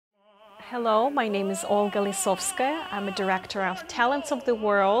Hello, my name is Olga Lisovskaya. I'm a director of Talents of the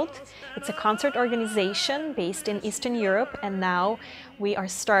World. It's a concert organization based in Eastern Europe, and now we are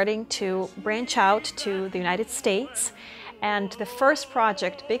starting to branch out to the United States. And the first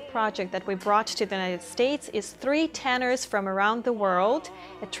project, big project that we brought to the United States is 3 tenors from around the world,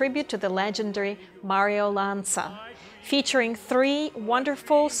 a tribute to the legendary Mario Lanza, featuring 3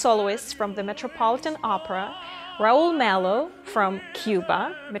 wonderful soloists from the Metropolitan Opera: Raul Melo from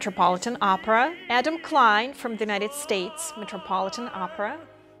Cuba, Metropolitan Opera, Adam Klein from the United States, Metropolitan Opera,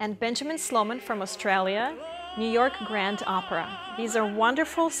 and Benjamin Sloman from Australia, New York Grand Opera. These are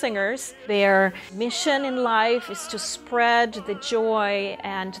wonderful singers. Their mission in life is to spread the joy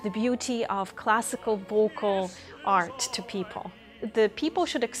and the beauty of classical vocal art to people. The people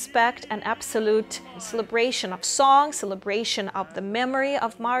should expect an absolute celebration of song, celebration of the memory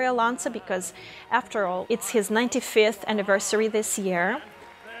of Mario Lanza, because after all, it's his 95th anniversary this year.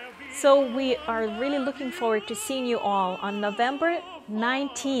 So we are really looking forward to seeing you all on November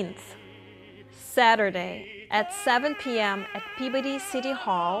 19th, Saturday at 7 p.m. at Peabody City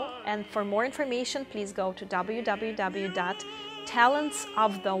Hall. And for more information, please go to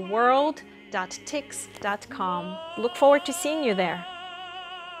www.talentsoftheworld.tix.com. Look forward to seeing you there.